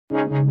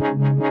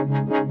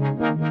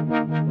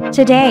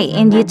Today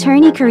in the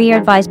Attorney Career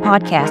Advice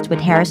podcast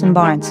with Harrison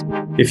Barnes.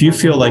 If you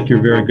feel like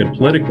you're very good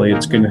politically, you're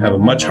going to have a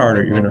much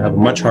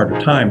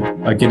harder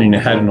time getting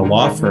ahead in a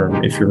law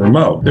firm if you're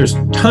remote. There's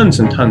tons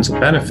and tons of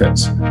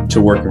benefits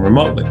to working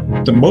remotely.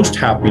 The most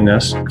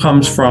happiness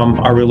comes from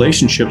our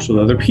relationships with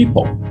other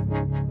people.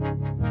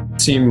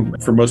 It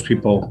seems for most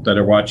people that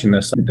are watching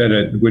this that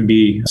it would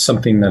be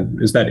something that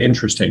is that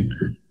interesting.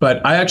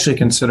 But I actually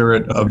consider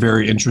it a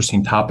very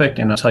interesting topic,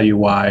 and I'll tell you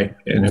why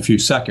in a few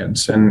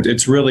seconds. And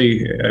it's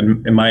really,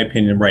 in my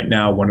opinion, right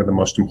now, one of the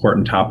most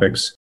important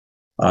topics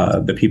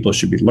that people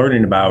should be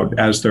learning about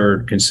as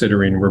they're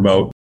considering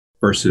remote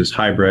versus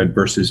hybrid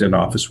versus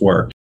in-office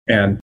work.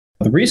 And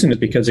the reason is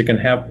because it can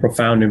have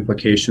profound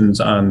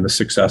implications on the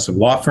success of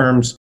law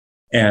firms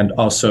and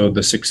also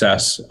the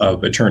success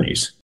of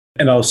attorneys.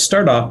 And I'll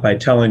start off by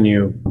telling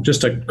you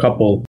just a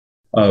couple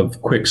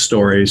of quick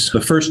stories. The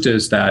first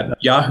is that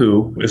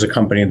Yahoo is a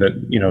company that,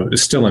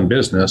 is still in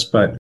business,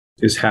 but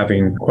is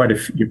having quite a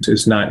few,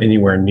 is not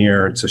anywhere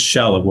near, it's a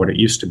shell of what it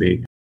used to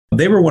be.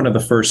 They were one of the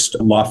first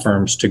law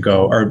firms to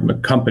go, or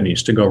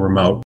companies to go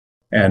remote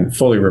and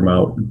fully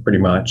remote, pretty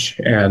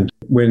much. And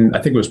when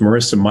I think it was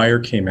Marissa Meyer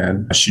came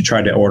in, she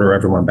tried to order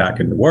everyone back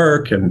into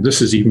work. And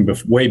this is even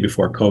way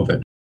before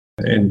COVID.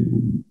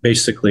 And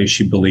basically,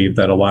 she believed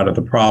that a lot of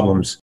the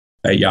problems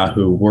at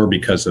Yahoo were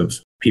because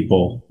of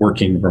people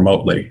working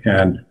remotely.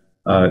 And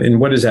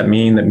what does that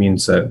mean? That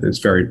means that it's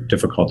very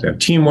difficult to have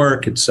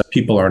teamwork. It's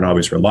people aren't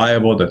always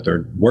reliable, that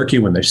they're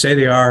working when they say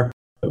they are.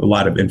 A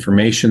lot of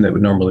information that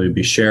would normally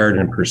be shared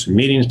in in-person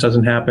meetings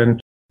doesn't happen.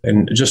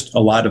 And just a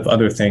lot of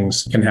other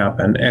things can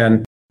happen.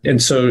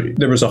 And so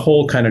there was a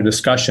whole kind of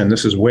discussion,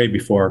 this is way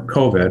before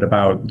COVID,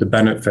 about the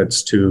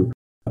benefits to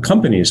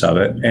companies of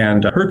it.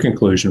 And her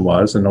conclusion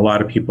was, and a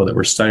lot of people that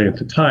were studying at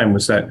the time,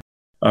 was that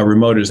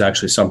remote is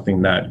actually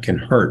something that can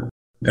hurt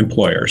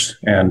employers,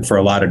 and for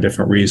a lot of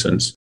different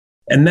reasons.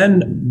 And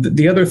then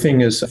the other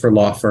thing is for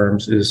law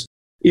firms is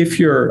if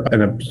you're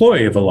an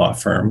employee of a law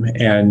firm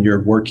and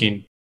you're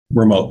working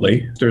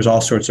remotely, there's all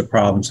sorts of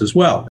problems as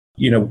well.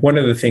 One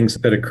of the things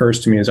that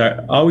occurs to me is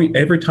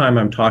every time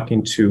I'm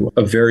talking to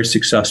a very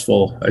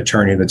successful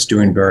attorney that's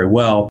doing very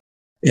well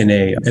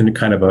in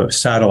kind of a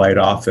satellite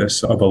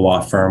office of a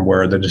law firm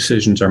where the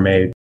decisions are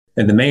made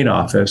in the main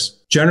office,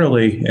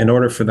 generally, in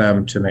order for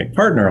them to make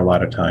partner, a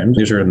lot of times,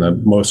 these are in the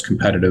most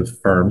competitive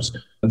firms,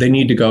 they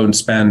need to go and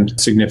spend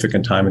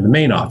significant time in the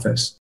main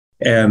office.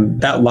 And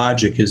that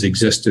logic has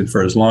existed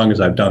for as long as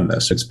I've done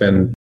this.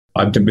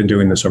 I've been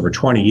doing this over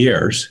 20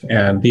 years.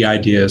 And the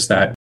idea is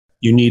that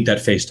you need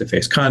that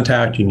face-to-face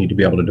contact. You need to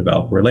be able to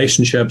develop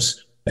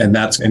relationships. And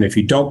if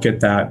you don't get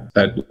that,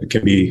 that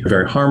can be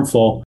very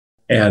harmful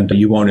and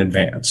you won't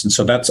advance. And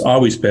so that's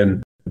always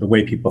been the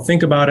way people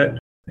think about it.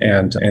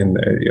 And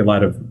a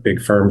lot of big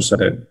firms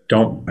that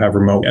don't have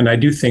remote. And I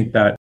do think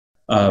that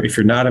if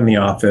you're not in the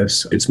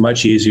office, it's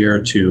much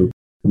easier to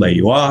lay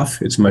you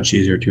off. It's much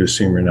easier to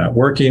assume you're not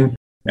working.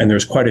 And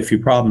there's quite a few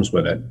problems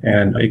with it.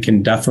 And it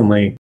can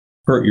definitely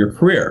hurt your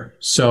career.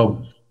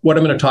 So what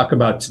I'm going to talk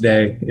about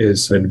today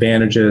is the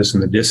advantages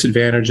and the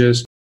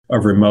disadvantages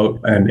of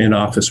remote and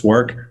in-office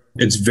work.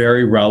 It's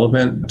very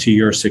relevant to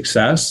your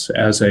success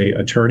as an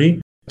attorney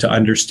to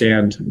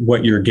understand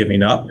what you're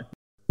giving up,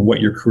 what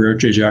your career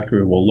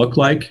trajectory will look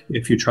like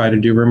if you try to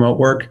do remote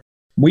work.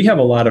 We have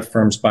a lot of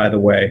firms, by the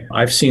way.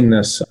 I've seen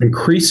this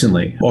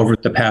increasingly over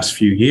the past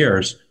few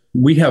years.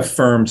 We have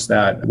firms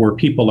where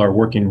people are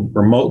working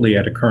remotely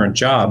at a current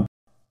job.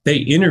 They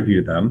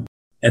interview them,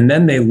 and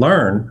then they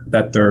learn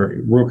that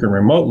they're working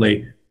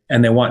remotely,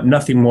 and they want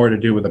nothing more to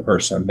do with the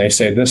person. They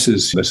say, this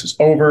is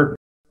over.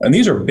 And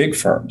these are big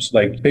firms,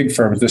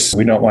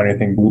 we don't want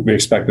anything. We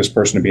expect this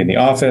person to be in the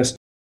office.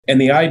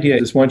 And the idea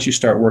is once you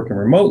start working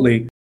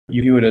remotely,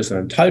 you view it as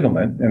an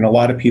entitlement. And a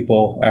lot of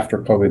people after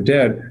COVID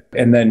did.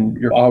 And then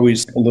you're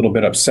always a little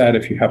bit upset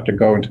if you have to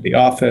go into the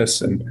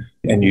office and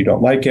you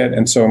don't like it.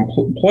 And so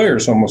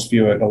employers almost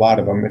view it, a lot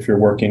of them, if you're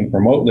working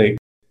remotely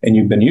and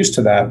you've been used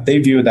to that, they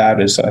view that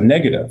as a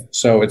negative.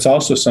 So it's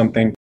also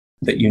something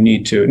that you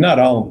need to, not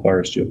all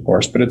employers do, of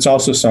course, but it's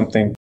also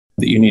something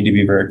that you need to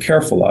be very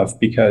careful of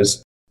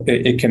because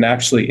it can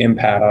actually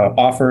impact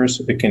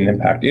offers. It can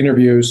impact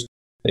interviews.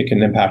 It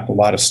can impact a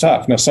lot of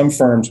stuff. Now, some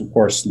firms, of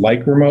course,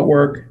 like remote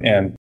work,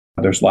 and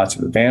there's lots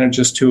of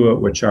advantages to it,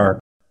 which are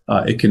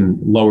it can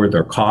lower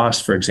their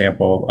costs. For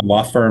example,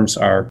 law firms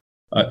are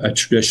a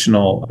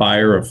traditional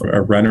buyer of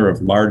a renter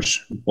of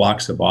large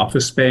blocks of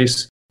office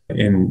space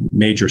in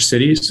major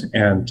cities.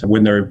 And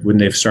when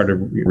they've started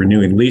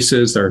renewing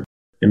leases, they're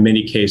in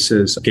many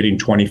cases getting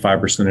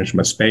 25% of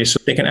a space. So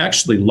they can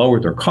actually lower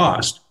their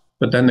cost.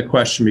 But then the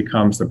question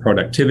becomes the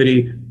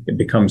productivity. It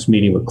becomes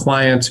meeting with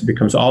clients. It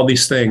becomes all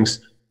these things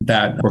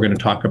that we're going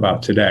to talk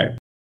about today.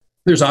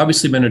 There's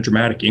obviously been a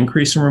dramatic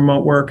increase in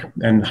remote work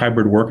and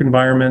hybrid work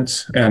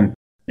environments, and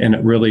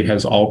it really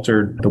has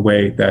altered the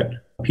way that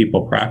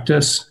people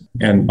practice.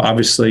 And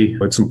obviously,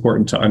 it's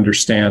important to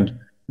understand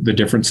the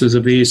differences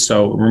of these.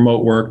 So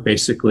remote work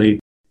basically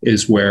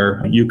is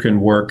where you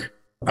can work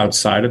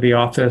outside of the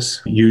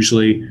office.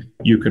 Usually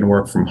you can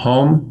work from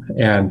home.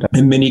 And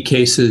in many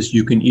cases,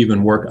 you can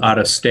even work out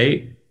of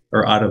state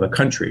or out of the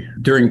country.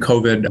 During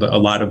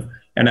COVID,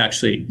 and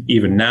actually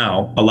even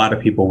now, a lot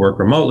of people work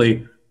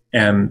remotely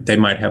and they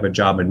might have a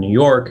job in New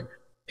York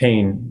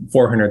paying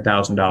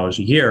 $400,000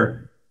 a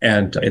year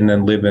and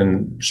then live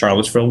in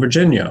Charlottesville,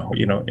 Virginia.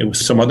 It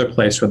was some other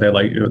place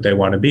where they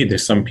want to be.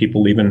 Some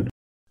people even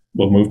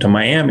will move to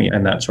Miami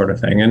and that sort of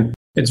thing. And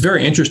it's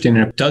very interesting,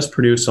 and it does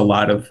produce a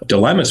lot of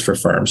dilemmas for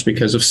firms,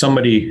 because if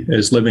somebody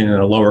is living in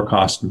a lower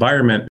cost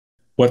environment,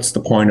 what's the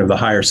point of the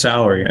higher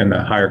salary and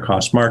the higher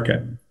cost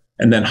market?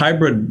 And then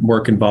hybrid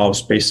work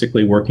involves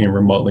basically working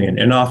remotely and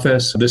in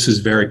office. This is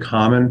very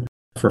common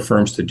for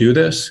firms to do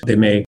this. They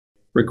may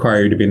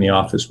require you to be in the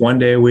office 1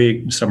 day a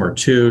week, some are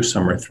 2,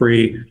 some are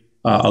 3.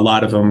 A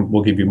lot of them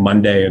will give you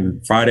Monday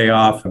and Friday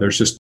off.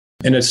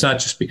 And it's not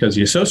just because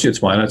the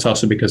associates want it, it's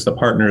also because the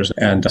partners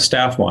and the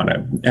staff want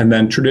it. And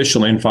then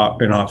traditional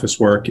in-office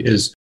work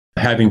is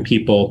having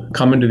people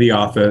come into the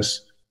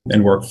office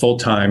and work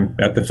full-time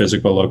at the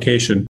physical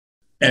location.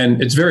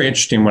 And it's very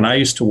interesting. When I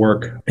used to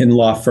work in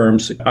law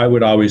firms, I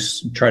would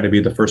always try to be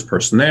the first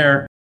person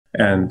there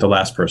and the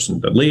last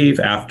person to leave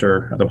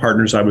after the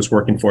partners I was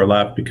working for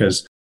left,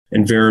 because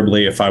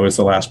invariably, if I was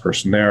the last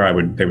person there,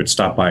 they would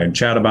stop by and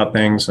chat about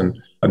things,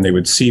 and they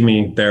would see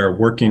me there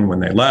working when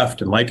they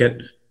left and like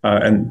it.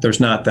 And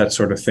there's not that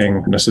sort of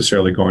thing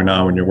necessarily going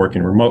on when you're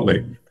working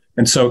remotely.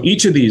 And so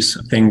each of these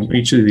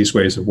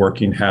ways of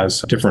working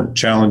has different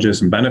challenges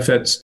and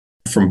benefits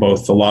from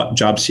both the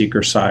job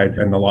seeker side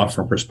and the law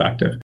firm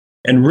perspective.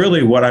 And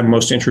really what I'm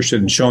most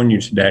interested in showing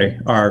you today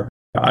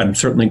I'm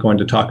certainly going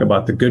to talk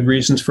about the good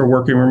reasons for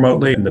working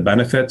remotely and the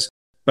benefits,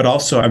 but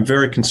also I'm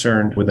very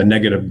concerned with the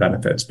negative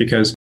benefits,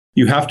 because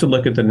you have to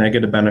look at the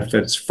negative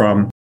benefits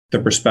from the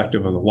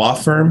perspective of the law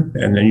firm.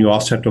 And then you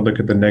also have to look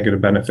at the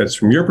negative benefits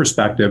from your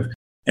perspective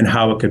and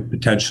how it could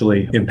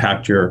potentially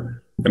impact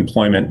your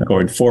employment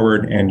going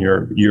forward. And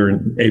you're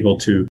able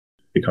to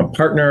become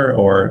partner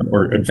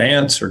or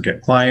advance or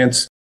get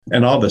clients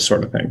and all this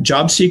sort of thing.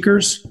 Job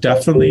seekers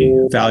definitely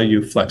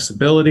value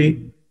flexibility.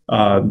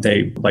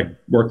 They like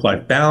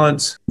work-life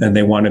balance, and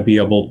they want to be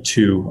able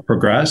to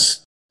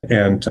progress.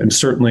 And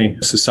certainly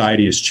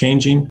society is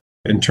changing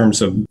in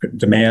terms of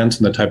demands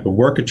and the type of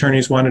work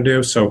attorneys want to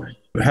do. So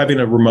having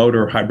a remote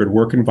or hybrid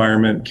work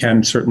environment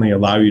can certainly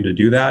allow you to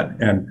do that.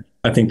 And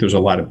I think there's a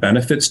lot of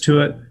benefits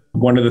to it.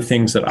 One of the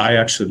things that I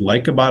actually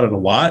like about it a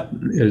lot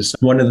is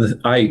when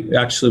I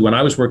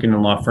was working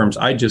in law firms,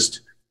 I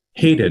just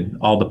hated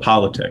all the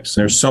politics.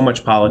 There's so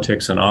much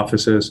politics in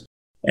offices.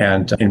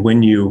 And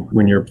when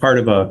you're part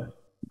of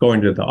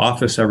going to the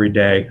office every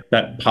day,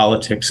 that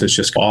politics is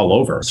just all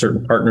over.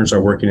 Certain partners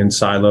are working in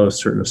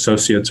silos, certain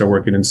associates are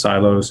working in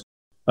silos.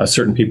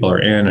 Certain people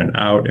are in and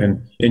out,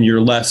 and you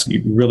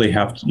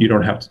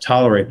don't have to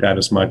tolerate that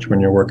as much when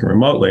you're working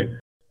remotely.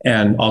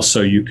 And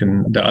also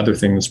the other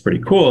thing that's pretty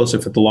cool is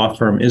if the law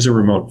firm is a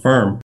remote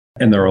firm,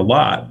 and there are a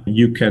lot,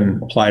 you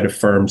can apply to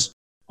firms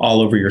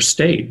all over your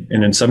state.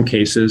 And in some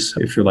cases,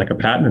 if you're like a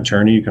patent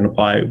attorney, you can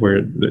apply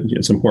where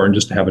it's important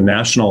just to have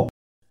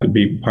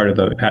be part of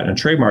the patent and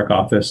trademark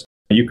office.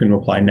 You can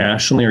apply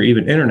nationally or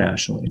even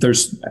internationally.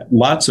 There's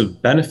lots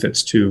of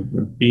benefits to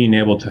being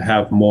able to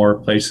have more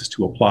places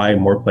to apply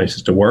and more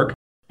places to work.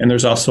 And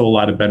there's also a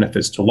lot of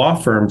benefits to law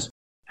firms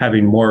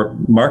having more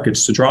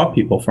markets to draw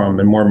people from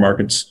and more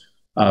markets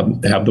to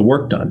have the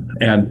work done.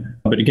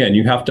 But again,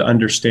 you have to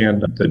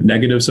understand the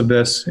negatives of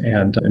this.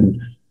 And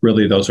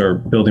really, those are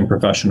building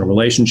professional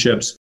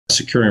relationships,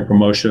 securing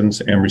promotions,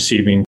 and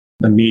receiving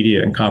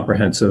immediate and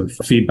comprehensive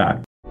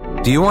feedback.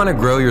 Do you want to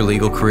grow your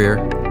legal career?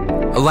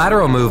 A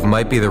lateral move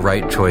might be the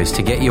right choice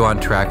to get you on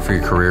track for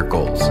your career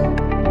goals.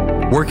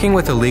 Working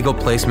with a legal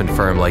placement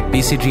firm like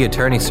BCG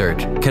Attorney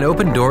Search can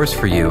open doors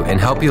for you and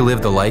help you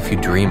live the life you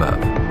dream of.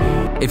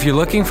 If you're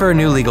looking for a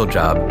new legal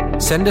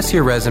job, send us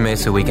your resume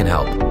so we can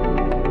help.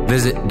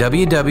 Visit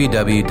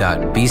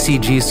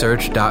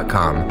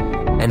www.bcgsearch.com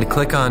and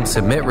click on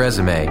Submit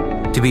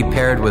Resume to be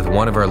paired with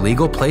one of our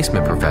legal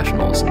placement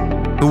professionals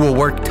who will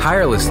work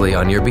tirelessly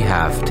on your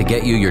behalf to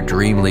get you your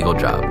dream legal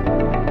job.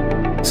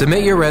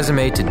 Submit your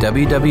resume to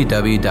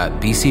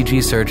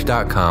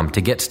www.bcgsearch.com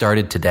to get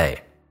started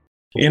today.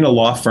 In a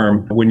law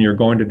firm, when you're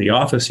going to the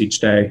office each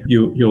day,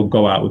 you'll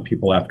go out with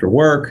people after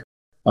work.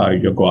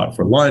 You'll go out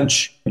for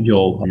lunch.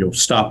 You'll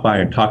stop by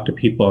and talk to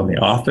people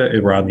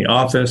around the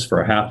office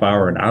for a half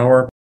hour, an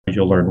hour.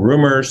 You'll learn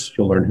rumors.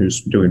 You'll learn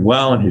who's doing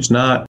well and who's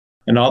not.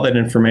 And all that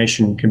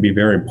information can be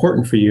very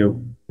important for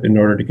you in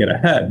order to get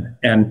ahead.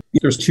 And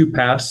there's 2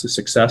 paths to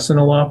success in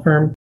a law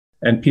firm.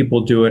 And people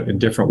do it in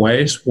different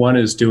ways. One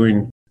is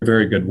doing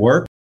very good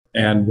work,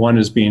 and one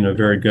is being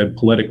very good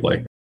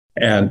politically.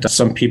 And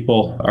some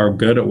people are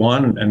good at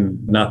one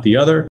and not the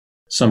other.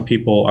 Some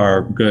people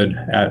are good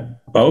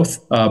at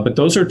both. But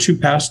those are 2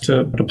 paths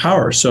to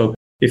power. So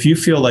if you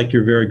feel like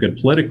you're very good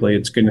politically,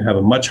 you're going to have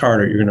a much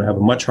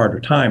harder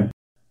time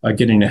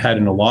getting ahead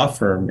in a law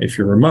firm if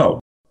you're remote.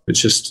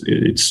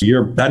 It's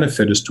your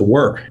benefit is to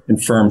work in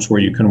firms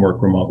where you can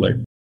work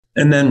remotely.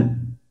 And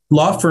then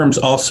Law firms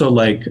also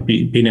like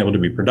being able to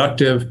be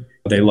productive.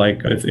 They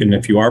like,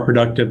 if you are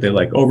productive, they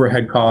like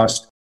overhead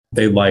cost.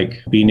 They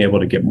like being able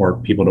to get more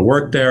people to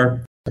work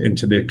there. And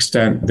to the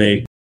extent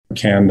they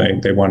can,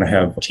 they want to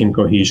have team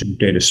cohesion,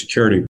 data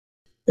security.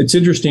 It's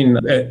interesting,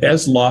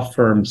 as law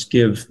firms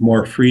give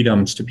more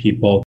freedoms to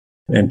people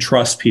and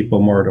trust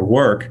people more to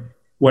work,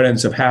 what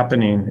ends up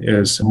happening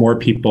is more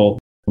people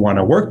want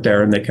to work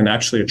there and they can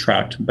actually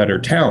attract better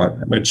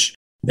talent,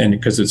 and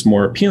because it's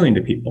more appealing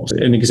to people.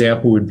 An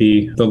example would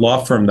be the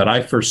law firm that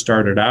I first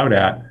started out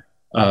at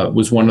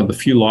was one of the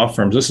few law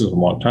firms, this is a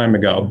long time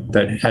ago,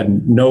 that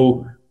had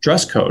no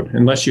dress code.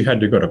 Unless you had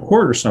to go to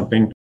court or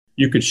something,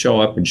 you could show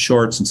up in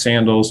shorts and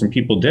sandals, and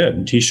people did,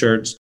 and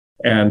t-shirts.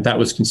 And that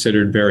was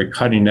considered very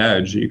cutting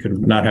edge. You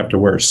could not have to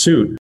wear a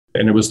suit.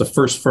 And it was the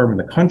first firm in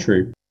the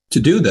country to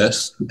do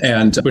this,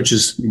 and which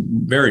is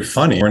very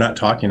funny. We're not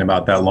talking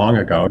about that long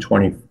ago,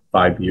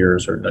 25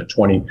 years or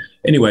 20.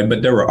 Anyway,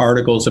 but there were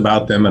articles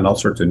about them in all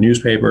sorts of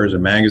newspapers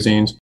and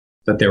magazines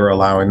that they were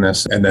allowing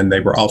this. And then they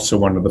were also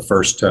one of the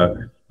first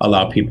to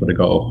allow people to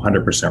go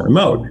 100%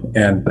 remote.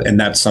 And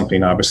that's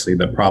something obviously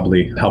that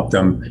probably helped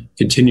them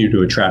continue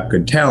to attract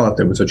good talent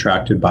that was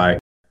attracted by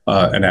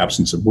an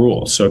absence of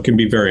rules. So it can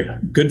be very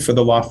good for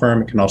the law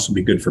firm. It can also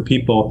be good for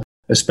people,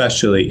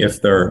 especially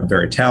if they're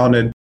very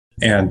talented.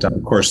 And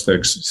of course,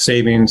 the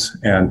savings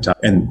and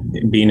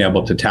being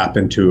able to tap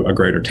into a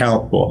greater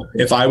talent pool.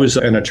 If I was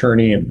an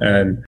attorney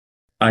and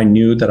I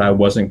knew that I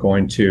wasn't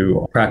going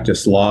to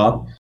practice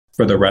law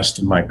for the rest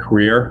of my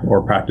career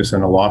or practice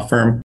in a law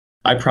firm,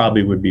 I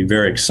probably would be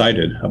very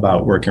excited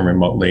about working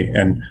remotely.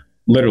 And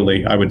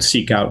literally, I would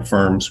seek out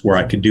firms where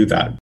I could do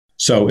that.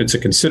 So it's a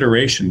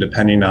consideration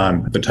depending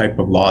on the type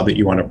of law that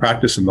you want to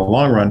practice in the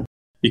long run.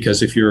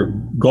 Because if your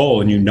goal,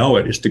 and you know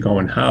it, is to go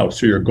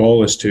in-house, or your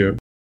goal is to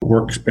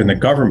work in the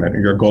government, or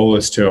your goal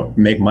is to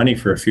make money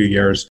for a few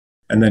years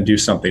and then do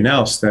something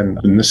else, then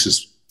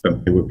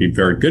it would be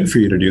very good for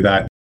you to do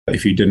that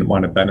if you didn't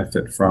want to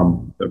benefit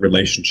from the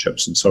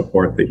relationships and so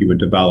forth that you would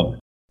develop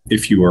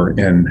if you were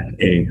in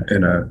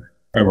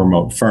a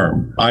remote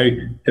firm. I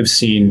have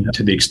seen,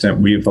 to the extent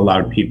we've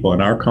allowed people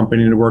in our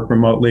company to work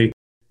remotely,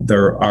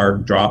 there are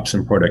drops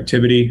in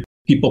productivity.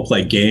 People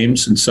play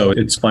games, and so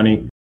it's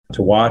funny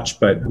to watch,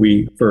 but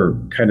for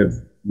kind of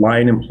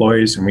line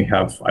employees, and we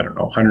have,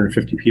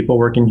 150 people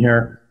working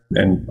here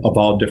and of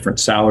all different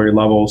salary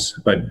levels,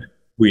 but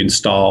we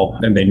install,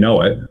 and they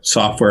know it,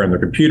 software on their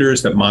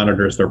computers that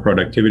monitors their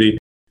productivity.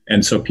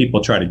 And so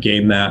people try to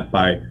game that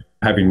by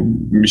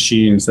having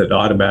machines that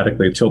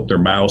automatically tilt their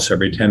mouse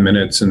every 10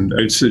 minutes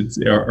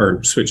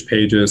or switch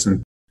pages,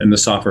 and the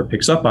software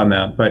picks up on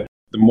that. But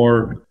the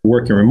more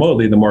working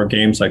remotely, the more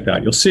games like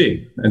that you'll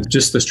see. And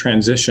just this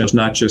transition is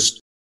not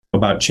just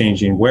about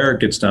changing where it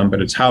gets done,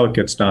 but it's how it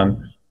gets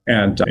done.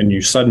 And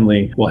you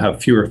suddenly will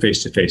have fewer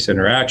face-to-face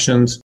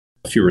interactions,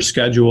 fewer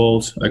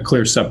schedules, a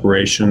clear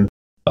separation,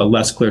 a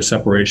less clear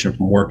separation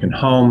from work and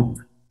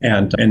home.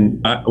 And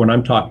when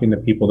I'm talking to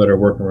people that are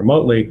working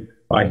remotely,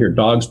 I hear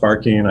dogs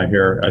barking,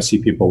 I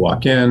see people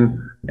walk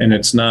in, and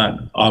it's not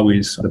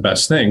always the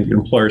best thing.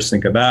 Employers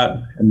think of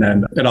that. And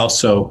then it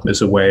also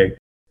is a way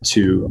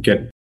to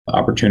get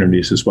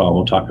opportunities as well.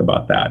 We'll talk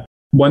about that.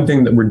 One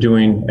thing that we're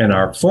doing in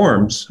our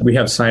forms, we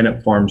have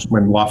sign-up forms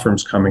when law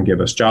firms come and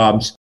give us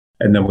jobs.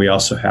 And then we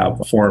also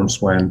have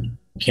forms when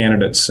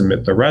candidates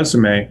submit their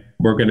resume.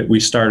 We'll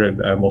start,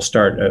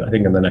 I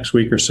think in the next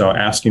week or so,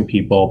 asking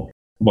people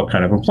what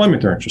kind of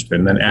employment they're interested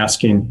in, and then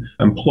asking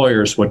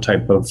employers what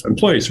type of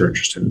employees are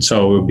interested in.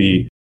 So it would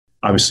be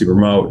obviously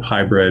remote,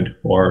 hybrid,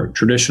 or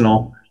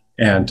traditional.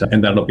 And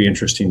that'll be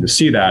interesting to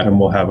see that. And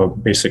we'll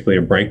have basically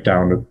a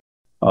breakdown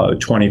of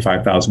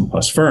 25,000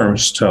 plus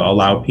firms to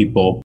allow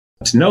people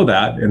to know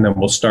that. And then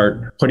we'll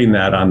start putting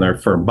that on their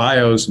firm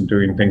bios and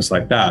doing things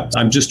like that.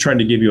 I'm just trying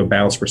to give you a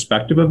balanced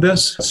perspective of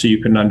this so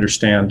you can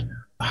understand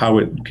how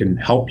it can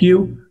help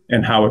you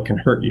and how it can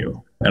hurt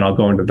you. And I'll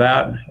go into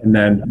that. And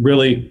then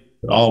really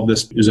all of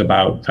this is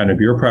about kind of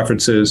your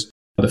preferences,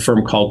 the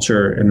firm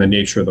culture, and the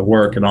nature of the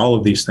work. And all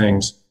of these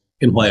things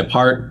can play a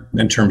part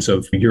in terms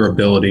of your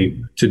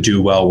ability to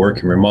do well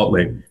working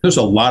remotely. There's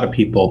a lot of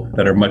people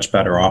that are much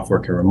better off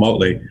working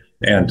remotely,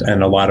 and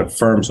a lot of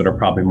firms that are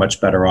probably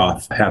much better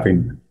off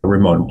having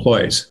remote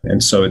employees.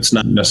 And so it's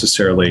not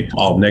necessarily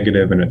all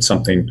negative, and it's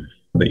something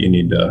that you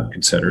need to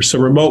consider. So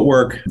remote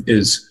work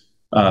is,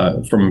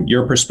 from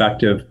your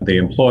perspective, the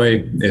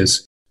employee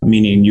is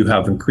meaning you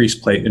have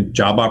increased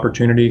job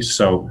opportunities.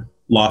 So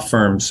law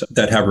firms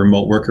that have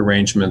remote work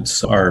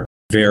arrangements are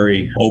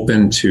very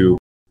open to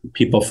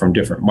people from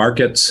different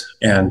markets,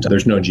 and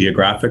there's no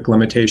geographic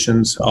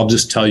limitations. I'll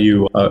just tell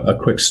you a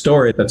quick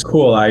story that's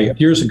cool.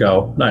 Years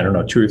ago, I don't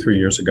know, 2 or 3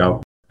 years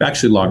ago,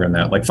 actually longer than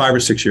that, like 5 or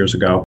 6 years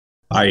ago,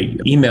 I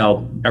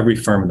emailed every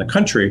firm in the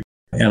country,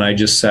 and I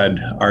just said,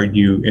 are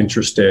you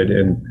interested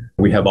in,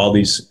 we have all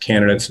these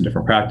candidates in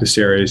different practice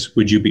areas.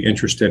 Would you be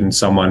interested in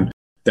someone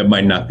that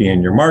might not be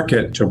in your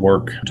market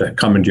to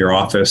come into your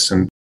office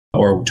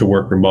or to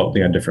work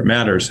remotely on different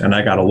matters? And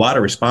I got a lot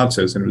of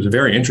responses, and it was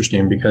very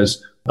interesting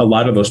because a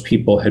lot of those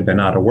people had been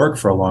out of work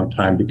for a long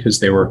time because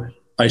they were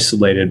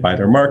isolated by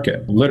their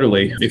market.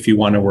 Literally, if you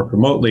want to work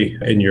remotely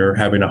and you're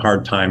having a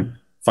hard time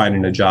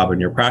finding a job in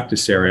your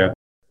practice area,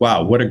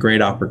 wow, what a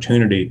great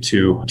opportunity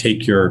to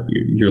take your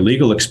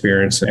legal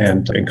experience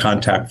and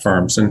contact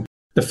firms. And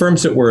the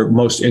firms that were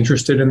most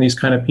interested in these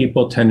kind of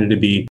people tended to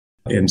be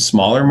in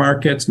smaller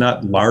markets,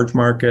 not large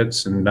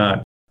markets, and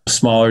not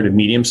smaller to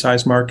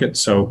medium-sized markets.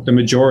 So the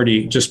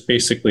majority, just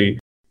basically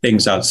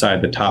things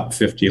outside the top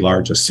 50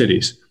 largest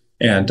cities.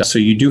 And so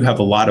you do have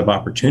a lot of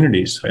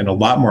opportunities and a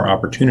lot more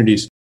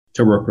opportunities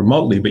to work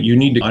remotely, but you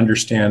need to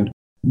understand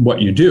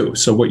what you do.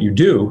 So what you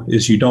do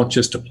is you don't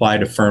just apply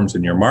to firms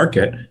in your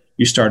market,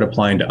 you start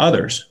applying to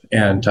others.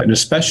 And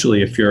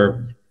especially if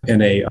you're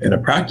in a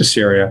practice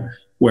area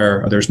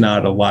where there's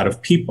not a lot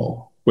of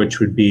people, which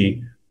would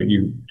be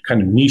you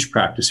kind of niche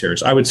practice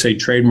areas. I would say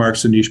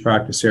trademarks a niche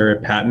practice area,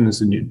 patent is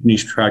a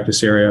niche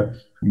practice area,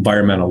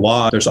 environmental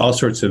law. There's all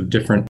sorts of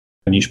different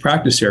niche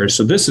practice areas.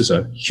 So this is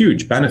a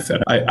huge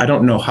benefit. I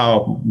don't know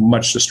how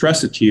much to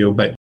stress it to you,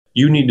 but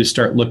you need to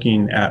start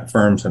looking at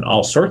firms in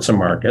all sorts of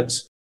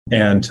markets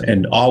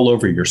and all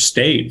over your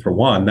state, for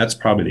one. That's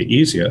probably the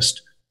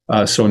easiest.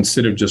 So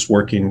instead of just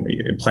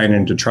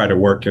planning to try to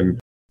work in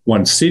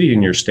one city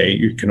in your state,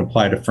 you can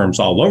apply to firms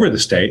all over the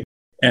state.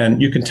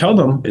 And you can tell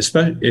them,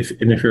 especially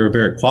if you're a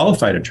very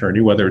qualified attorney,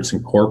 whether it's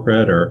in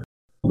corporate or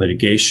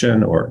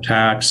litigation or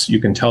tax, you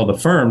can tell the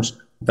firms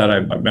that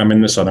I'm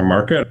in this other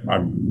market.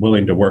 I'm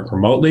willing to work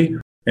remotely.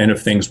 And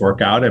if things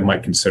work out, I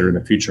might consider in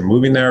the future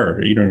moving there,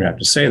 or you don't even have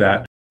to say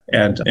that.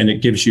 And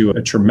it gives you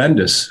a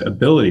tremendous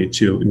ability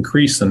to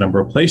increase the number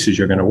of places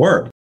you're going to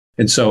work.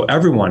 And so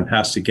everyone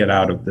has to get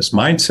out of this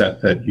mindset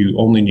that you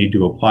only need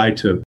to apply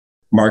to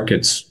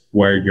markets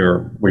where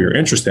you're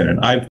interested in.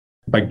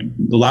 By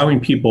allowing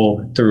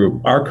people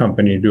through our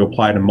company to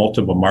apply to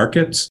multiple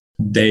markets,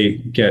 they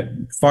get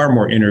far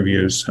more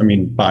interviews. I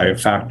mean, by a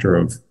factor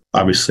of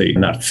obviously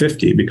not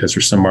 50, because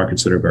there's some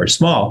markets that are very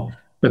small,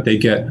 but they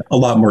get a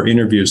lot more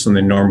interviews than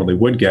they normally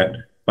would get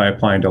by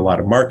applying to a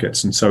lot of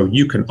markets. And so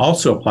you can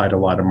also apply to a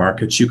lot of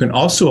markets. You can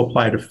also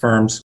apply to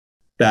firms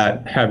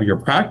that have your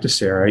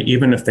practice area,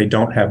 even if they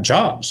don't have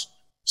jobs.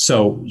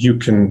 So you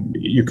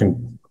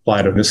can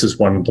apply to, this is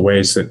one of the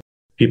ways that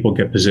people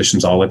get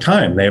positions all the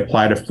time. They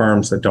apply to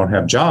firms that don't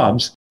have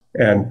jobs,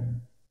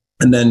 and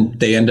then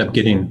they end up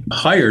getting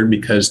hired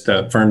because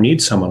the firm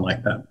needs someone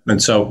like that.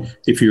 And so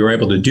if you're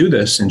able to do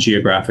this in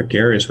geographic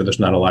areas where there's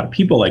not a lot of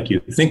people like you,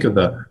 think of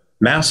the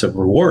massive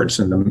rewards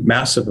and the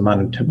massive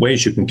amount of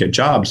ways you can get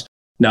jobs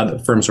now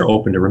that firms are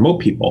open to remote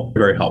people.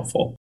 Very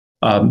helpful.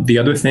 The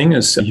other thing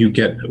is you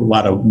get a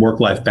lot of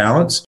work-life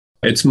balance.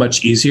 It's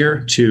much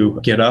easier to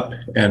get up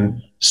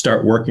and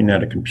start working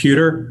at a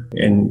computer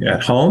and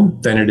at home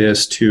than it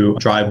is to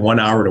drive 1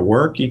 hour to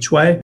work each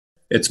way.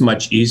 It's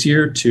much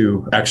easier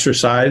to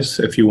exercise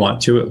if you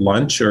want to at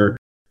lunch or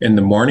in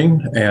the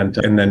morning and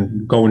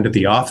then go into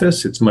the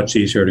office. It's much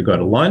easier to go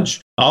to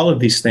lunch. All of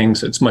these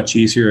things, it's much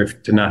easier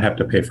to not have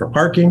to pay for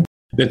parking.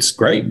 It's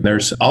great.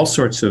 There's all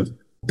sorts of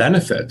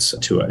benefits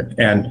to it.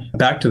 And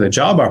back to the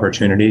job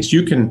opportunities,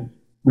 you can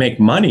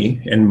make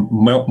money and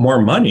more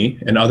money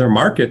in other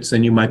markets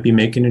than you might be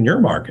making in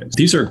your market.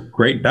 These are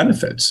great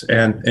benefits.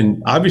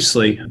 And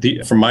obviously,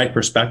 from my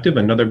perspective,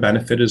 another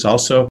benefit is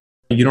also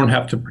you don't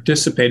have to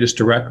participate as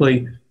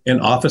directly in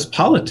office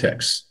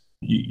politics.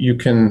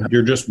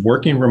 You're just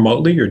working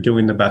remotely. You're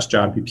doing the best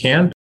job you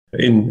can.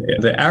 In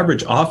the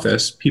average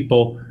office,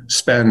 people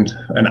spend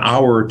an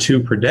hour or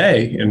two per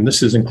day, and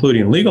this is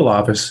including legal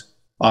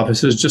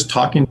offices, just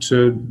talking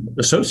to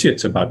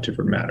associates about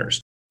different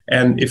matters.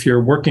 And if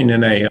you're working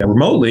in a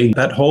remotely,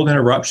 that whole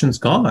interruption's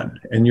gone,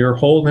 and your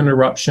whole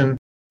interruption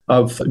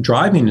of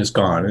driving is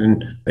gone.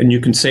 And you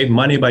can save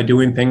money by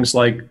doing things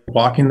like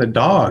walking the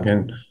dog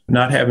and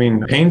not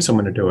paying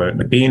someone to do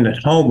it, being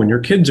at home when your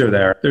kids are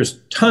there. There's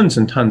tons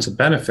and tons of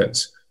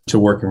benefits to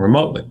working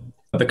remotely.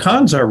 The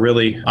cons are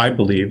really, I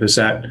believe, is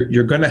that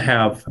you're going to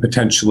have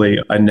potentially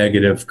a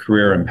negative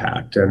career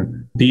impact.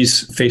 And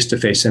these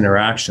face-to-face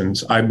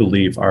interactions, I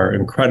believe, are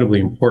incredibly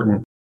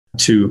important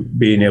to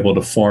being able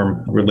to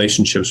form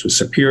relationships with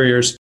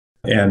superiors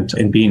and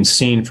being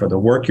seen for the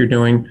work you're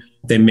doing.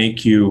 They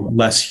make you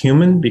less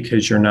human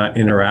because you're not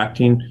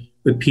interacting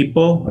with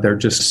people. They're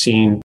just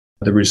seeing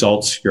the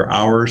results, your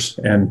hours,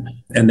 and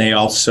they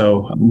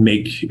also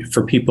make,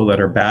 for people that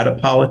are bad at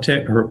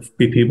politics or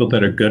people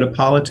that are good at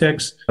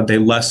politics, they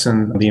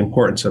lessen the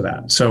importance of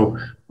that. So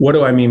what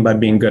do I mean by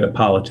being good at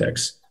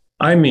politics?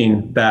 I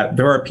mean that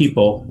there are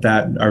people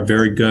that are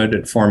very good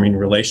at forming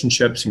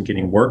relationships and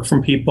getting work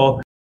from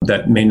people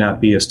that may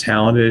not be as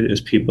talented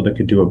as people that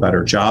could do a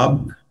better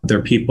job. There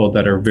are people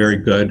that are very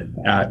good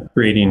at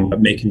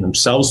making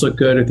themselves look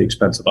good at the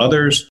expense of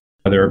others.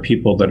 There are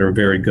people that are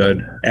very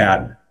good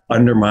at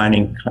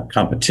undermining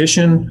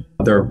competition.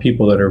 There are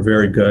people that are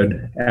very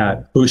good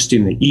at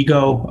boosting the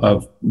ego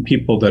of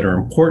people that are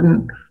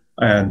important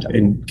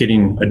and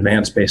getting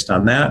advanced based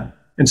on that.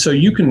 And so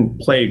you can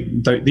play,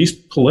 these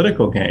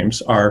political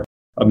games are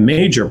a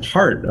major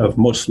part of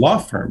most law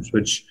firms,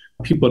 which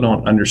people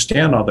don't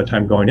understand all the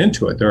time going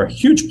into it. They're a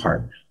huge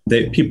part.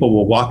 People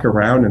will walk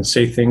around and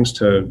say things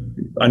to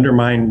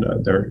undermine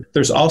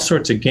there's all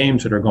sorts of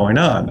games that are going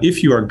on.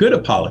 If you are good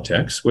at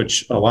politics,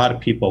 which a lot of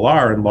people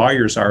are, and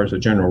lawyers are as a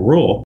general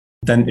rule,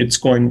 then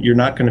you're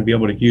not going to be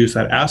able to use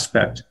that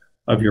aspect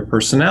of your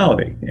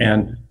personality.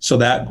 And so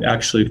that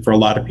actually, for a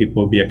lot of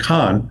people, would be a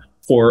con.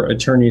 For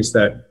attorneys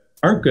that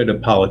aren't good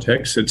at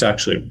politics, it's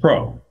actually a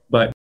pro.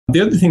 But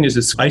the other thing is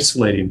it's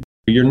isolating.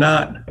 You're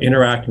not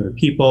interacting with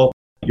people.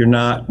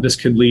 This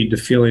could lead to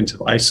feelings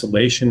of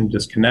isolation,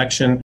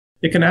 disconnection.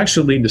 It can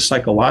actually lead to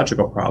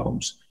psychological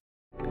problems.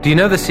 Do you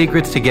know the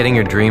secrets to getting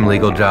your dream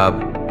legal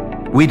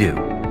job? We do.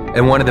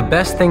 And one of the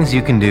best things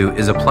you can do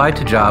is apply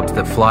to jobs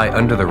that fly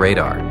under the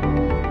radar.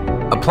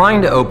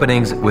 Applying to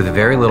openings with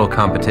very little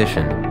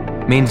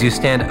competition means you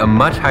stand a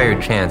much higher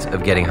chance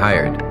of getting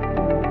hired.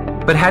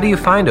 But how do you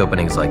find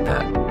openings like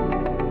that?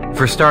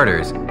 For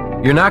starters,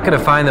 you're not going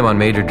to find them on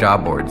major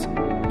job boards,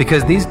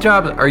 because these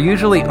jobs are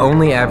usually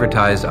only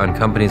advertised on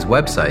companies'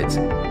 websites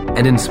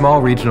and in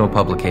small regional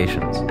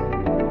publications.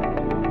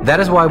 That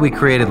is why we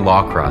created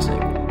Law Crossing,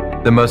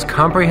 the most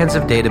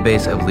comprehensive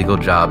database of legal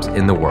jobs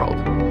in the world.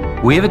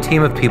 We have a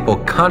team of people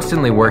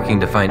constantly working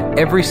to find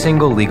every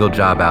single legal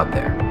job out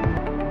there.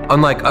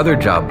 Unlike other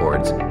job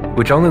boards,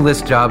 which only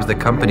list jobs that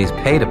companies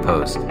pay to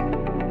post,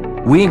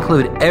 we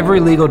include every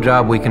legal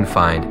job we can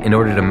find in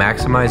order to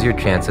maximize your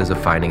chances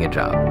of finding a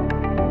job.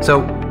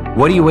 So,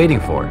 what are you waiting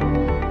for?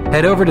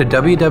 Head over to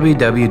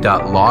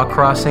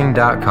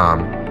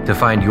www.lawcrossing.com to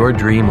find your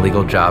dream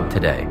legal job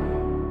today.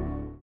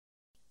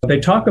 They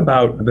talk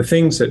about the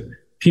things that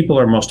people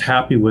are most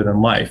happy with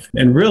in life.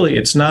 And really,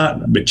 it's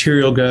not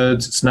material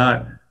goods. It's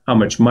not how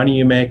much money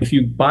you make. If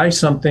you buy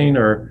something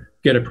or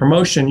get a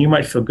promotion, you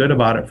might feel good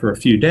about it for a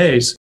few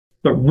days.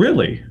 But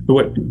really,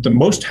 the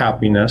most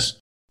happiness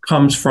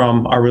comes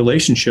from our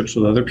relationships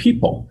with other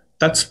people.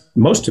 That's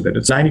most of it.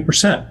 It's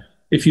 90%.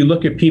 If you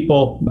look at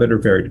people that are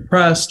very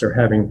depressed or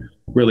having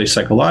really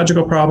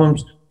psychological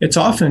problems, it's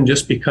often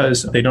just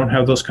because they don't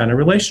have those kind of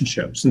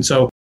relationships. And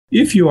so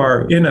if you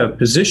are in a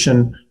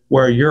position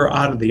where you're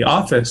out of the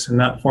office and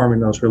not forming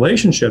those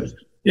relationships,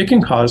 it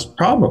can cause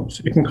problems.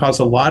 It can cause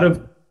a lot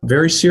of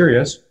very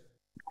serious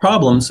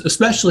problems,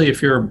 especially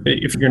if you're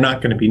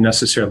not going to be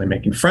necessarily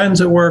making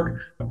friends at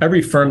work.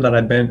 Every firm that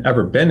I've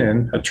ever been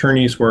in,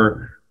 attorneys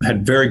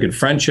had very good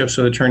friendships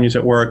with attorneys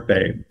at work.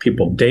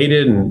 People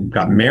dated and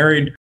got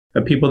married,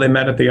 the people they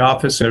met at the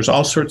office. There's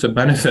all sorts of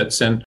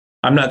benefits, and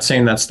I'm not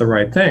saying that's the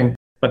right thing,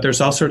 but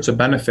there's all sorts of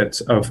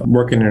benefits of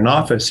working in an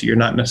office you're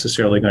not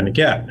necessarily going to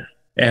get.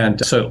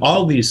 And so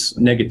all these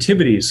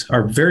negativities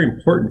are very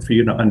important for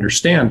you to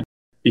understand,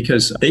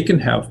 because they can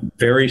have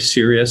very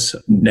serious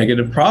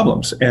negative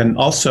problems. And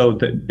also,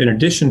 in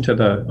addition to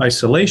the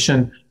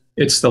isolation,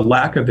 it's the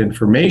lack of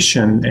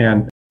information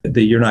and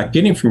that you're not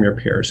getting from your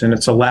peers. And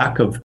it's a lack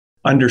of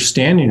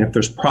understanding if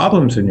there's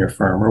problems in your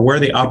firm or where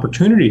the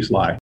opportunities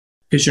lie,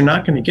 because you're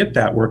not going to get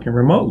that working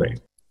remotely.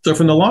 So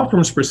from the law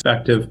firm's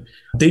perspective,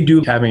 they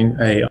do having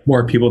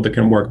more people that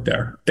can work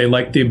there. They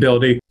like the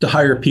ability to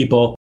hire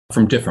people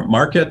from different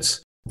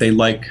markets. They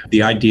like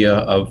the idea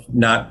of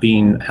not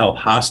being held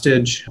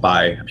hostage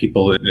by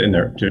people in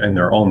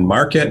their own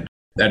market.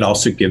 That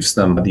also gives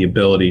them the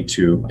ability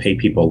to pay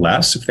people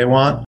less if they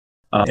want.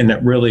 And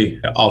it really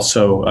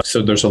also,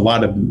 so there's a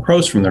lot of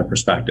pros from their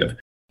perspective.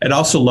 It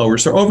also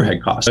lowers their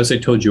overhead costs. As I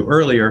told you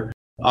earlier,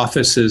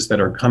 offices that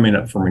are coming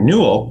up for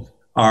renewal,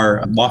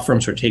 law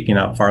firms are taking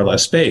out far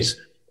less space.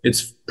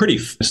 It's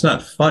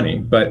not funny,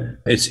 but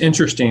it's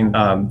interesting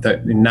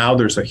that now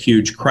there's a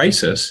huge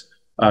crisis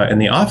in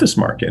the office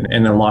market.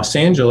 And in Los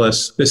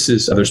Angeles,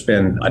 there's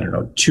been,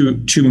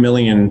 $2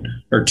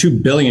 million or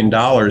 $2 billion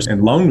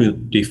in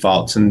loan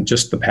defaults in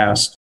just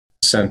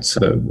since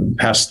the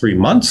past 3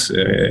 months.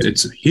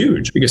 It's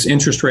huge because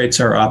interest rates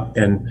are up,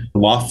 and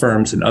law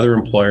firms and other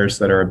employers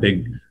that are a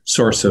big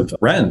source of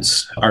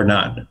rents are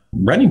not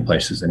renting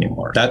places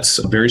anymore. That's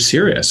very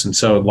serious. And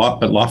so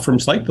law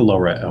firms like the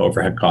lower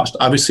overhead cost.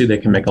 Obviously, they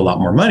can make a lot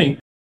more money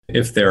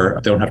if they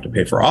don't have to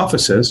pay for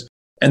offices.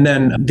 And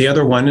then the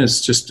other one is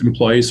just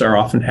employees are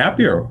often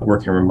happier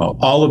working remote.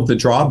 All of the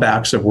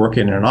drawbacks of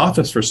working in an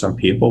office for some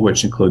people,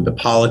 which include the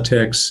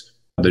politics,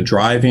 the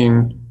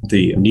driving,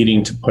 the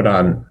needing to put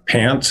on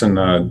pants and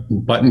a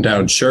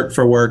button-down shirt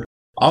for work,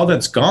 all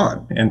that's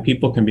gone, and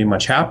people can be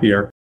much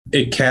happier.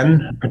 It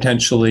can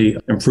potentially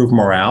improve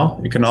morale.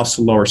 It can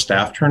also lower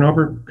staff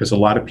turnover, because a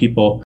lot of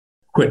people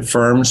quit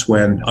firms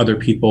when other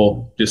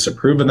people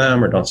disapprove of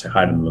them or don't say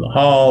hi to them in the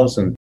halls,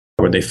 and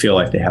or they feel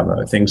like they have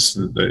things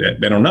that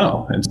they don't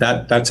know. And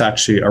that's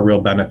actually a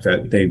real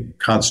benefit. They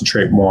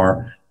concentrate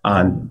more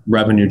on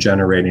revenue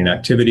generating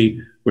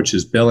activity, which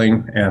is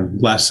billing,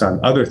 and less on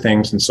other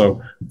things. And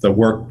so the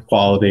work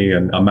quality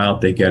and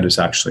amount they get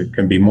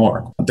can be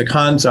more. The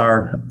cons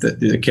are that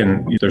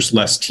there's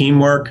less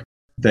teamwork.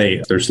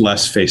 There's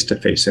less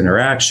face-to-face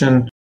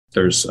interaction.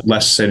 There's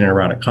less sitting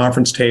around a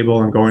conference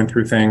table and going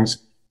through things.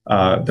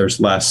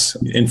 There's less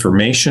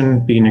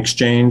information being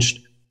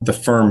exchanged. The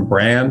firm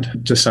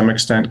brand, to some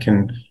extent,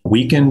 can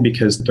weaken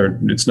because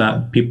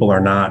people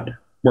are not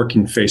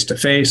working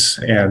face-to-face,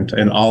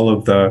 and all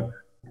of the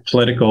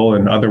political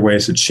and other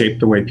ways that shape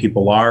the way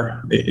people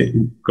are,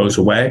 it goes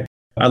away.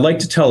 I like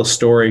to tell a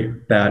story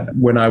that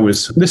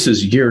this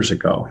is years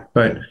ago,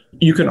 but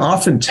you can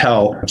often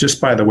tell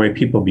just by the way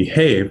people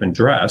behave and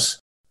dress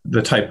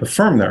the type of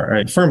firm they're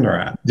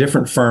at.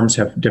 Different firms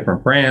have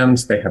different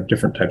brands. They have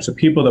different types of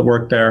people that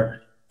work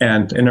there.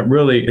 And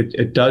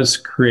it does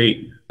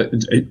create,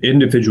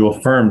 individual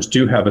firms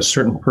do have a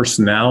certain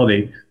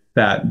personality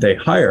that they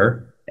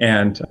hire.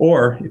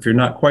 Or if you're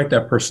not quite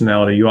that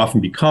personality, you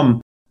often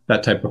become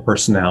that type of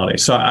personality.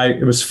 So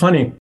it was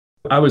funny.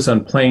 I was on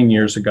a plane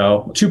years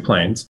ago, 2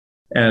 planes,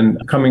 and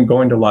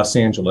going to Los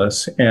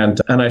Angeles. And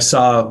I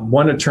saw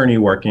one attorney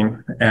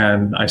working.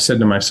 And I said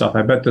to myself,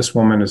 I bet this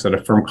woman is at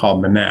a firm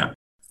called Manat,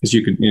 because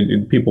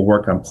people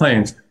work on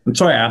planes. And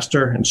so I asked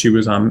her, and she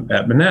was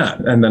at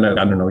Manat. And then,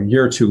 I don't know, a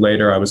year or 2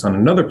 later, I was on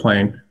another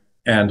plane,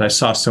 and I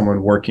saw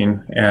someone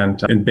working,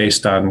 and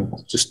based on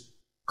just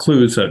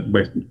clues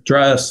with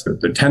dress, the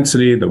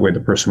intensity, the way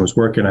the person was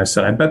working, I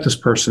said, I bet this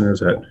person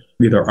is at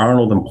either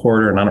Arnold and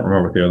Porter, and I don't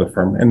remember the other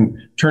firm. And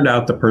turned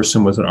out the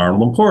person was at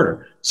Arnold and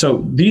Porter.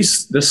 So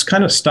this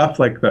kind of stuff,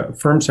 like the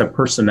firms have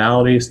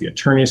personalities, the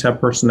attorneys have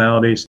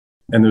personalities,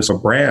 and there's a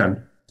brand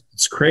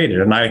that's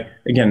created. And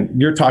again,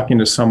 you're talking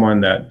to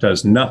someone that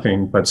does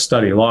nothing but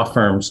study law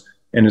firms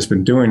and has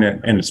been doing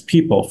it and its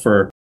people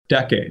for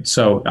decades.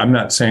 So I'm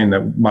not saying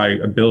that my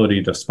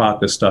ability to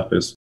spot this stuff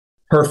is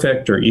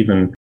perfect or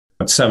even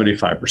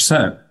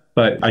 75%,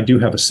 but I do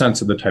have a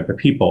sense of the type of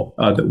people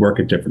that work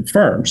at different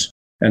firms.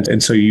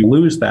 And so you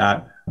lose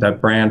that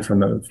brand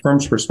from the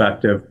firm's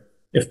perspective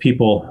if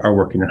people are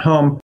working at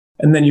home.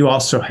 And then you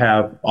also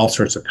have all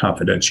sorts of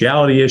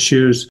confidentiality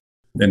issues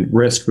and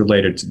risk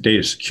related to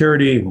data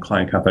security and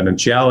client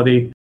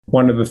confidentiality.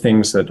 One of the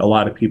things that a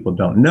lot of people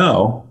don't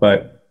know,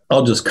 but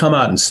I'll just come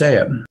out and say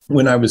it.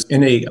 When I was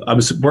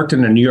worked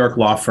in a New York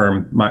law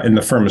firm, and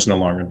the firm is no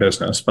longer in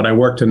business, but I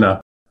worked in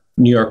a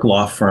New York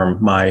law firm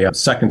my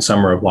second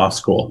summer of law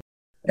school,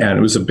 and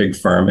it was a big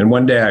firm. And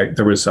one day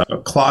there was a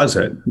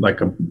closet, like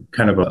a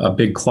kind of a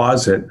big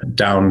closet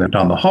down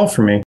the hall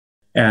from me,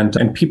 and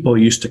people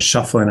used to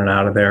shuffle in and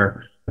out of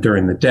there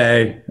during the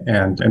day,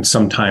 and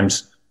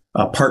sometimes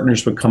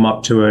partners would come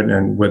up to it,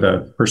 and with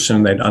a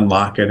person they'd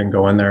unlock it and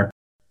go in there.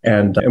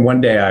 And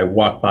one day I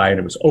walked by and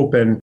it was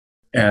open,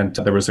 and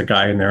there was a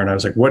guy in there, and I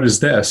was like, "What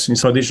is this?" And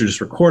so these are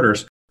just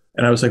recorders.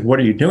 And I was like, "What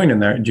are you doing in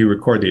there? Do you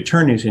record the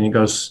attorneys?" And he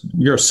goes,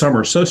 "You're a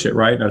summer associate,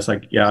 right?" And I was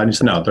like, "Yeah." And he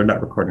said, "No, they're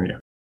not recording you."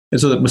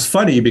 And so it was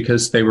funny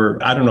because I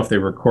don't know if they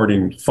were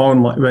recording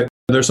phone, but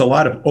there's a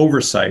lot of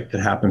oversight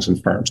that happens in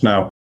firms.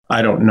 Now,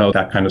 I don't know if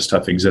that kind of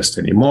stuff exists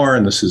anymore.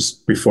 And this is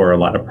before a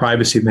lot of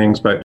privacy things,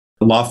 but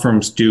law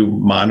firms do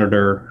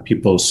monitor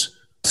people's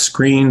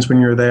screens when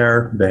you're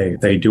there.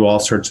 They do all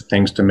sorts of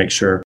things to make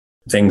sure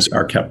things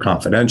are kept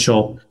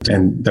confidential,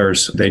 and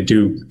they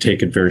do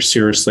take it very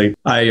seriously.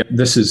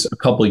 This is a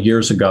couple of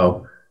years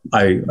ago.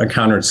 I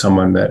encountered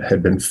someone that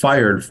had been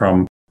fired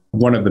from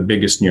one of the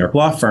biggest New York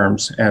law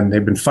firms, and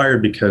they've been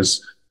fired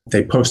because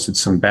they posted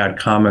some bad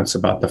comments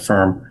about the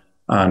firm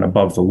on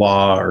Above the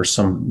Law or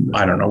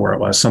I don't know where it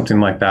was, something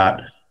like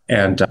that.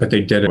 But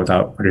they did it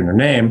without putting their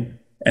name.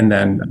 And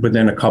then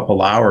within a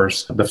couple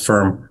hours, the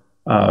firm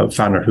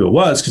found out who it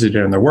was because they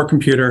did it on their work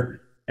computer,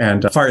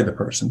 and fired the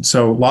person.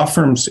 So law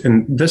firms,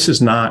 and this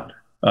is not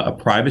a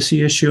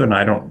privacy issue, and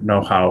I don't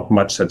know how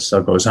much that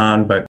still goes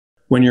on, but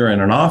when you're in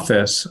an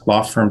office,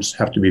 law firms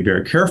have to be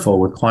very careful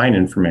with client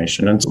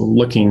information, and so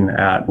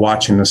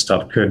watching this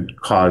stuff could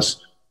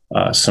cause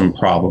some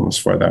problems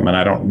for them. And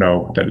I don't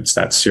know that it's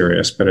that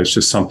serious, but it's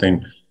just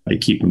something to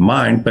keep in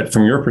mind. But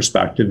from your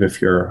perspective,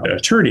 if you're an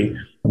attorney,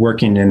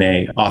 working in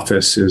an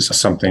office is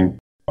something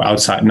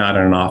outside, not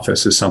in an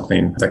office, is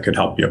something that could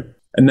help you.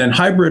 And then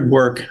hybrid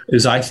work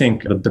is, I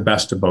think, the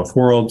best of both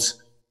worlds.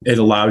 It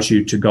allows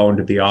you to go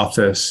into the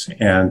office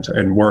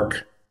and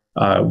work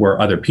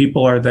where other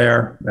people are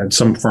there. And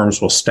some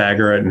firms will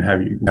stagger it and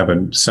have you have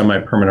a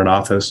semi-permanent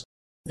office.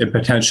 It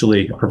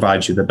potentially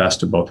provides you the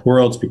best of both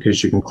worlds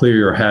because you can clear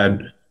your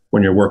head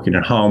when you're working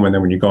at home. And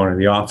then when you go into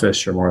the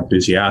office, you're more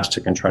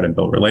enthusiastic and try to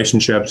build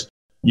relationships.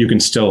 You can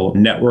still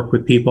network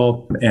with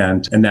people,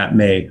 and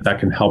that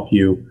can help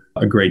you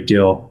a great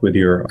deal with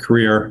your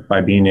career by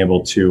being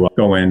able to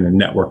go in and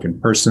network in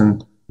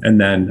person.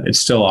 And then it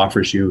still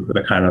offers you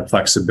the kind of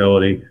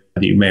flexibility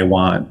that you may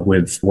want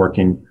with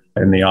working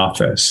in the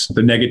office.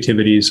 The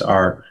negativities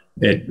are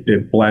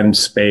it blends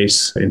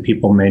space, and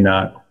people may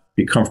not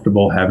be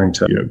comfortable having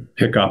to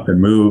pick up and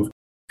move a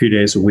few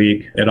days a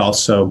week. It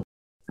also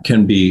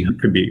can be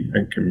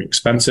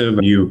expensive.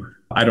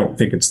 I don't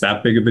think it's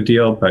that big of a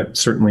deal, but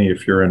certainly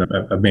if you're in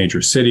a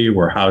major city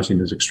where housing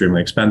is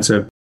extremely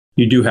expensive,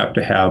 you do have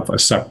to have a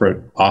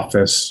separate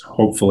office,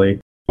 hopefully,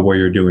 where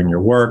you're doing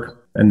your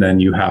work. And then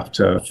you have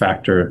to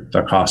factor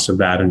the cost of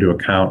that into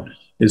account,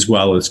 as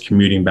well as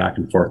commuting back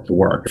and forth to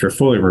work. If you're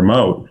fully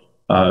remote,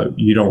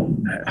 you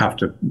don't have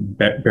to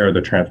bear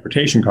the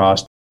transportation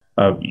cost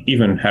of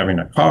even having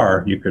a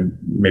car. You could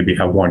maybe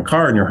have one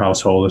car in your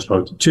household as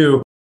opposed to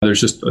two.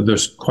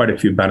 There's quite a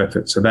few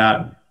benefits to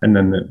that. And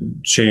then the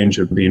change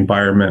of the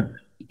environment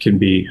can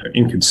be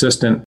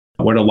inconsistent.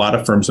 What a lot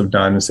of firms have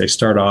done is they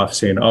start off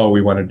saying, oh,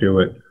 we want to do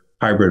it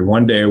hybrid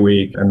 1 day a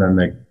week, and then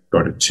they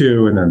go to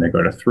 2, and then they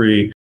go to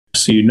 3.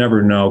 So you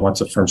never know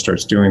once a firm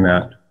starts doing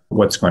that,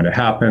 what's going to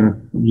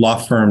happen. Law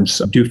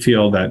firms do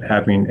feel that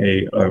having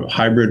a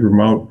hybrid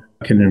remote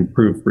can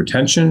improve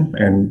retention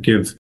and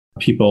give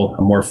people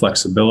more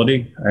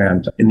flexibility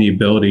and in the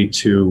ability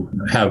to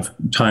have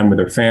time with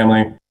their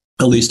family,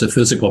 at least a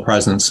physical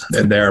presence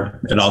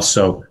there. It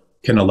also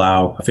can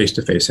allow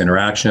face-to-face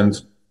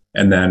interactions,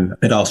 and then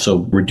it also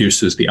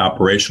reduces the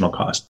operational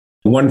cost.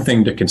 One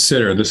thing to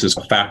consider, this is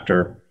a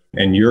factor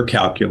in your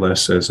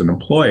calculus as an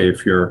employee,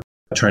 if you're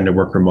trying to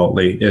work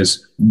remotely,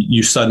 is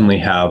you suddenly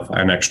have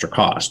an extra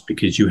cost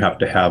because you have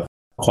to have a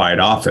quiet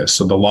office.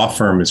 So the law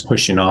firm is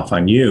pushing off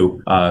on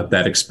you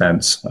that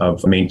expense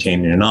of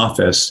maintaining an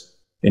office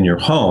in your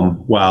home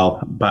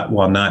while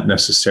not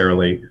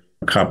necessarily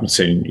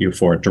compensating you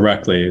for it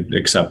directly,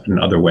 except in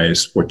other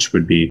ways, which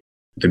would be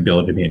the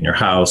ability to be in your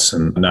house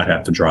and not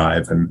have to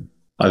drive and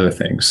other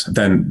things.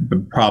 Then the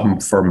problem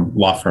for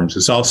law firms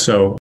is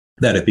also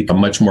that it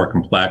becomes much more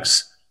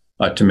complex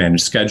to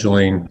manage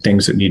scheduling,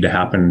 things that need to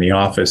happen in the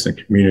office and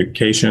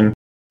communication.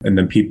 And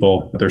then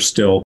there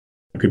still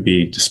could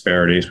be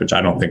disparities, which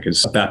I don't think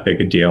is that big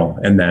a deal.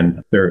 And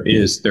then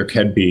there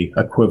can be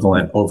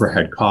equivalent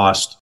overhead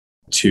cost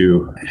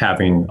to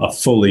having a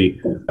fully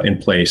in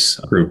place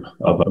group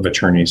of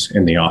attorneys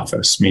in the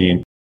office,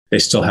 meaning they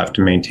still have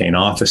to maintain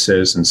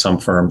offices, and some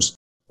firms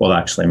will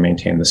actually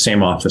maintain the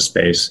same office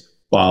space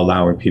while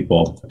allowing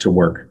people to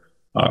work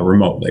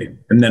remotely.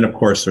 And then, of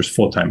course, there's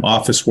full-time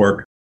office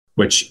work,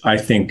 which I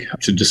think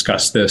to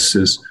discuss this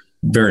is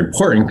very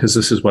important because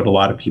this is what a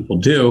lot of people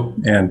do.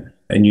 And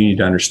you need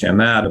to understand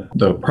that.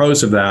 The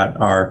pros of that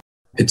are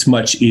it's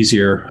much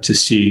easier to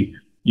see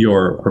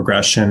your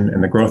progression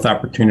and the growth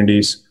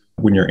opportunities.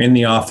 When you're in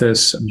the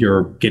office,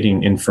 you're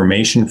getting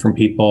information from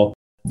people.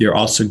 You're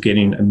also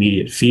getting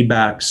immediate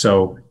feedback.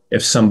 So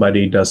if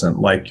somebody doesn't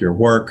like your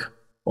work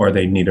or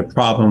they need a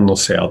problem, they'll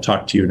say, I'll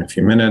talk to you in a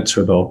few minutes,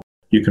 or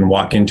you can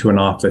walk into an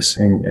office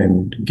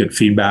and get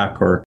feedback,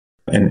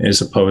 and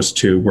as opposed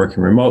to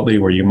working remotely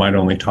where you might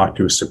only talk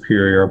to a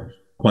superior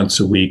once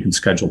a week and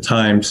schedule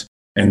times.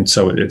 And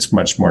so it's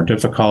much more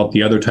difficult.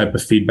 The other type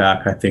of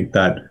feedback I think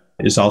that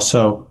is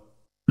also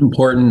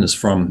important is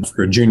from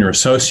your junior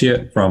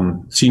associate,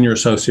 from senior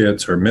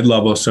associates or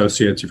mid-level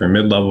associates. If you're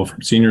mid-level,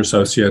 from senior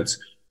associates,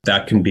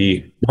 that can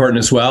be important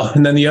as well.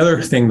 And then the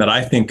other thing that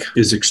I think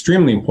is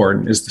extremely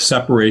important is the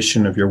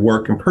separation of your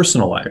work and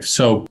personal life.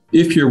 So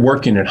if you're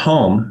working at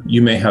home,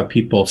 you may have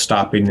people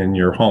stopping in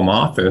your home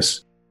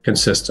office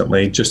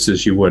consistently, just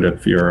as you would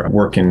if you're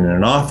working in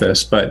an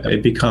office, but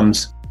it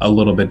becomes a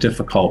little bit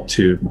difficult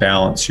to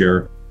balance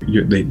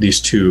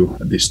these two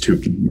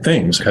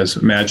things. Because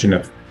imagine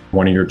if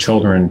one of your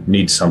children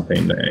needs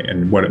something,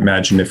 and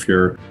imagine if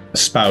your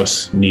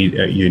spouse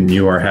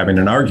you are having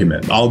an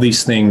argument. All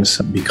these things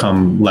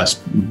become less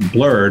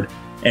blurred.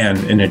 And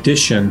in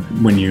addition,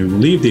 when you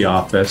leave the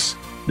office,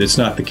 it's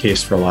not the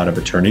case for a lot of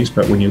attorneys,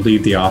 but when you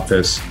leave the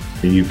office,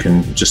 you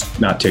can just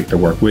not take the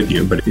work with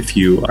you. But if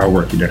you are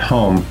working at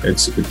home,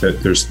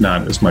 there's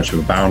not as much of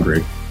a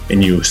boundary,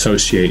 and you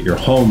associate your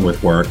home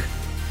with work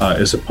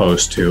as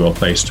opposed to a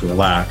place to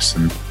relax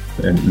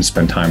and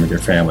spend time with your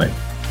family.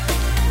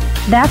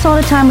 That's all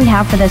the time we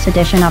have for this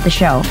edition of the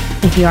show.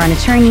 If you're an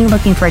attorney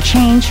looking for a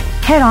change,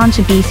 head on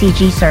to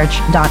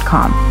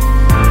bcgsearch.com.